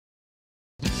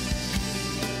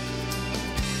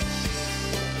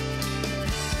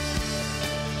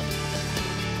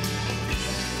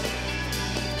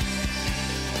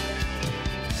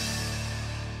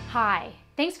Hi,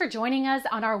 thanks for joining us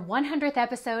on our 100th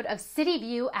episode of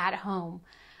CityView at Home.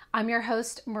 I'm your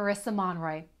host, Marissa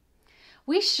Monroy.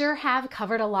 We sure have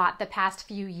covered a lot the past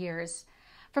few years.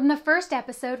 From the first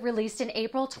episode released in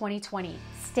April 2020,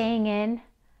 staying in,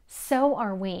 so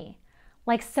are we.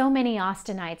 Like so many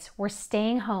Austinites, we're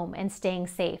staying home and staying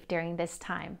safe during this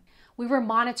time. We were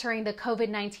monitoring the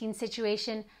COVID-19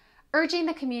 situation, urging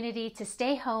the community to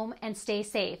stay home and stay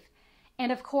safe,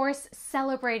 and of course,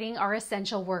 celebrating our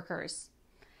essential workers.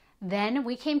 Then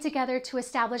we came together to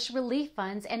establish relief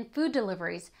funds and food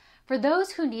deliveries for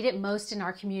those who need it most in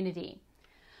our community.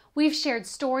 We've shared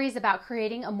stories about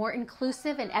creating a more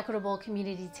inclusive and equitable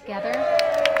community together,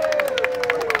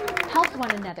 helped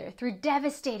one another through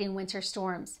devastating winter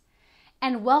storms,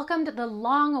 and welcomed the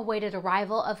long-awaited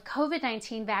arrival of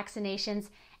COVID-19 vaccinations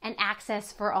and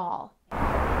access for all.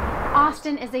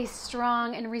 Austin is a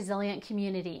strong and resilient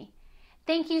community.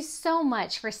 Thank you so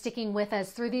much for sticking with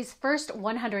us through these first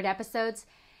 100 episodes,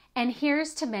 and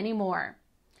here's to many more.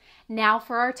 Now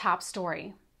for our top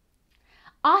story.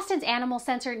 Austin's Animal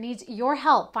Center needs your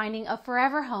help finding a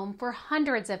forever home for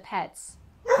hundreds of pets.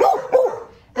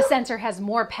 The center has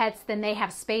more pets than they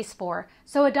have space for,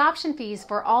 so adoption fees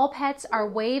for all pets are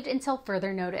waived until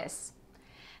further notice.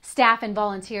 Staff and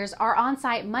volunteers are on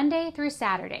site Monday through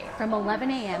Saturday from 11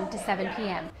 a.m. to 7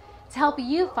 p.m. to help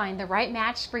you find the right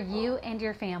match for you and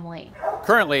your family.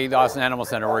 Currently, the Austin Animal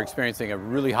Center, we're experiencing a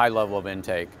really high level of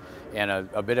intake and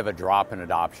a bit of a drop in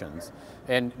adoptions.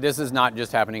 And this is not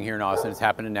just happening here in Austin, it's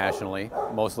happening nationally,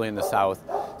 mostly in the South.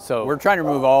 So we're trying to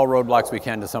remove all roadblocks we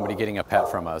can to somebody getting a pet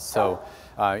from us. So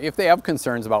if they have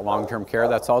concerns about long-term care,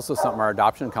 that's also something our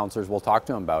adoption counselors will talk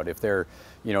to them about. If they're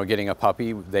getting a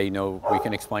puppy, they know we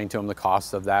can explain to them the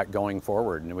costs of that going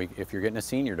forward. And if you're getting a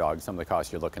senior dog, some of the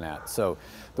costs you're looking at. So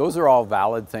those are all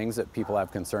valid things that people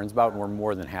have concerns about, and we're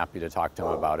more than happy to talk to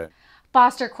them about it.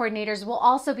 Foster coordinators will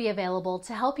also be available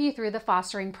to help you through the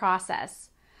fostering process.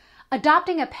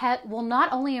 Adopting a pet will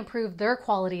not only improve their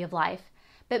quality of life,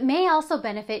 but may also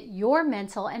benefit your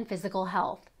mental and physical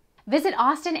health. Visit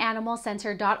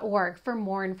austinanimalcenter.org for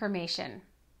more information.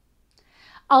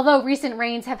 Although recent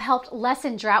rains have helped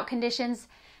lessen drought conditions,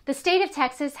 the state of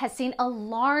Texas has seen a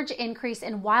large increase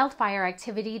in wildfire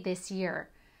activity this year.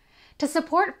 To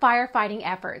support firefighting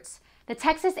efforts, the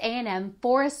Texas A&M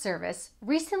Forest Service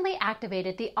recently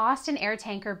activated the Austin Air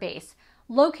Tanker Base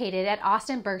located at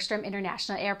Austin-Bergstrom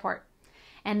International Airport,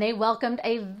 and they welcomed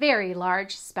a very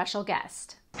large special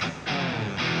guest.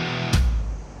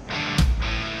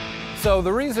 So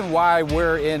the reason why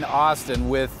we're in Austin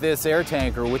with this air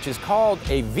tanker, which is called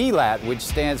a VLAT, which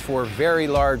stands for Very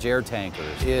Large Air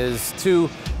Tankers, is to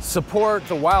support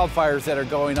the wildfires that are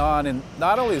going on in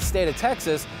not only the state of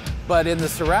Texas, but in the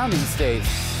surrounding states.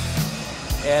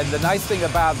 And the nice thing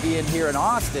about being here in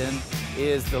Austin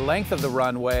is the length of the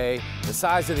runway, the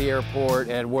size of the airport,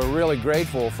 and we're really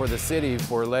grateful for the city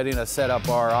for letting us set up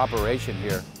our operation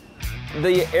here.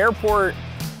 The airport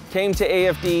came to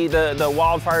AFD, the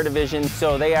wildfire division,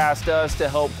 so they asked us to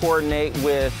help coordinate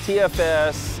with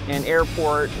TFS and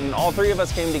airport, and all three of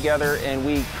us came together and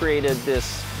we created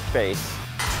this base.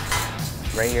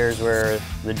 Right here is where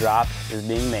the drop is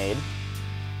being made.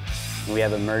 We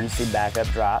have emergency backup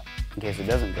drop in case it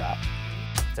doesn't drop.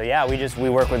 So yeah, we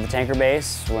work with the tanker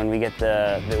base. When we get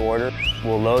the order,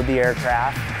 we'll load the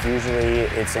aircraft. Usually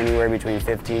it's anywhere between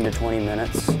 15 to 20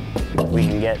 minutes. We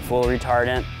can get full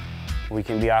retardant. We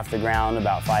can be off the ground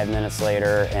about 5 minutes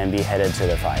later and be headed to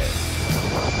the fire.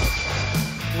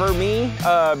 For me,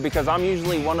 because I'm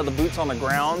usually one of the boots on the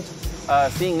ground,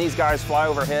 seeing these guys fly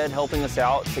overhead helping us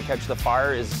out to catch the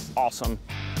fire is awesome.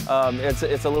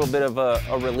 It's a little bit of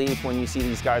a relief when you see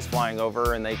these guys flying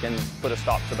over and they can put a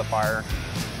stop to the fire.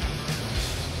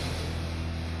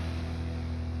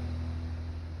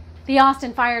 The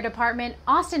Austin Fire Department,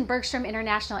 Austin-Bergstrom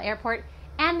International Airport,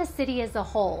 and the city as a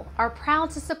whole are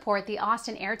proud to support the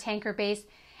Austin Air Tanker Base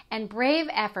and brave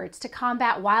efforts to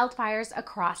combat wildfires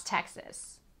across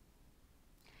Texas.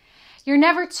 You're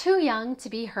never too young to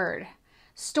be heard.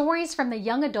 Stories from the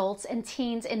young adults and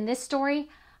teens in this story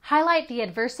highlight the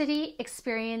adversity,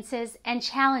 experiences, and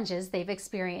challenges they've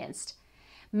experienced.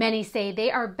 Many say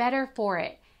they are better for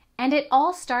it, and it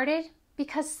all started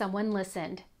because someone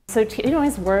listened. So Teen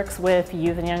Noise works with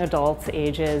youth and young adults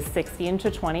ages 16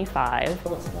 to 25.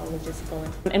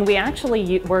 And we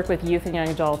actually work with youth and young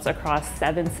adults across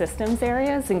 7 systems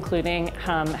areas, including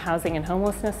housing and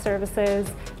homelessness services,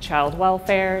 child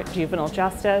welfare, juvenile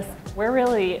justice. We're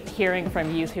really hearing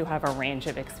from youth who have a range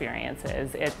of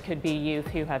experiences. It could be youth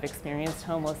who have experienced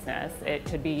homelessness. It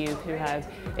could be youth who have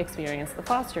experienced the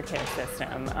foster care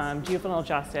system, juvenile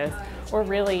justice, or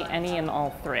really any and all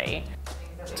three.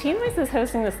 TeenWays is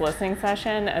hosting this listening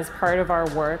session as part of our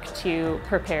work to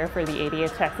prepare for the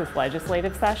 80th Texas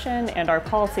legislative session and our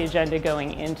policy agenda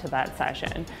going into that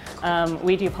session.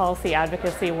 We do policy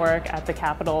advocacy work at the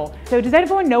Capitol. So does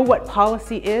everyone know what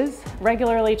policy is?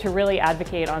 Regularly to really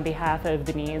advocate on behalf of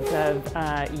the needs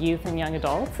of youth and young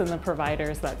adults and the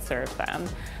providers that serve them.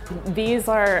 These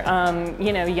are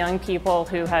young people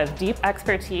who have deep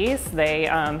expertise. They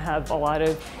have a lot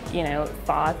of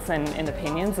thoughts and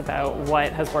opinions about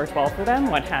what has worked well for them,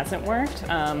 what hasn't worked,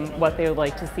 what they would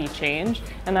like to see change,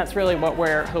 and that's really what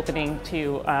we're hoping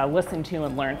to listen to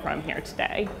and learn from here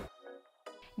today.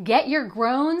 Get your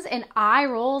groans and eye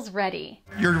rolls ready.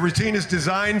 Your routine is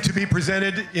designed to be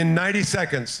presented in 90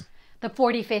 seconds. The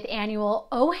 45th annual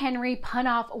O.Henry Pun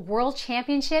Off World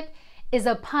Championship is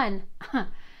a pun.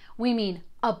 We mean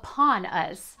upon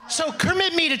us. So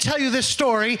permit me to tell you this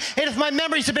story, and if my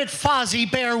memory's a bit fuzzy,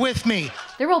 bear with me.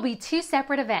 There will be two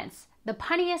separate events. The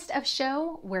punniest of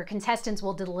show, where contestants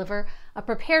will deliver a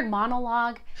prepared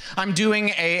monologue. I'm doing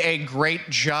a great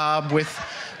job with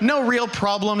no real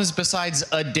problems besides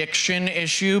addiction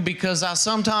issue because I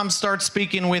sometimes start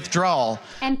speaking withdrawal.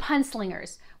 And Pun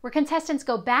Slingers, where contestants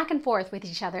go back and forth with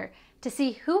each other to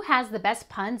see who has the best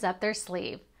puns up their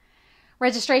sleeve.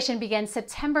 Registration begins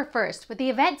September 1st, with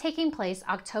the event taking place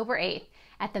October 8th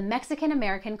at the Mexican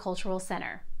American Cultural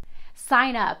Center.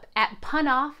 Sign up at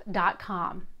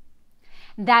punoff.com.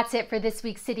 That's it for this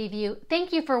week's City View.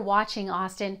 Thank you for watching,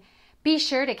 Austin. Be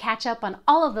sure to catch up on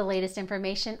all of the latest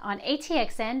information on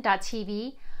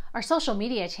atxn.tv, our social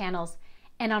media channels,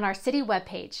 and on our city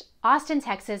webpage,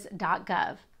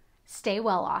 austintexas.gov. Stay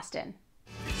well, Austin.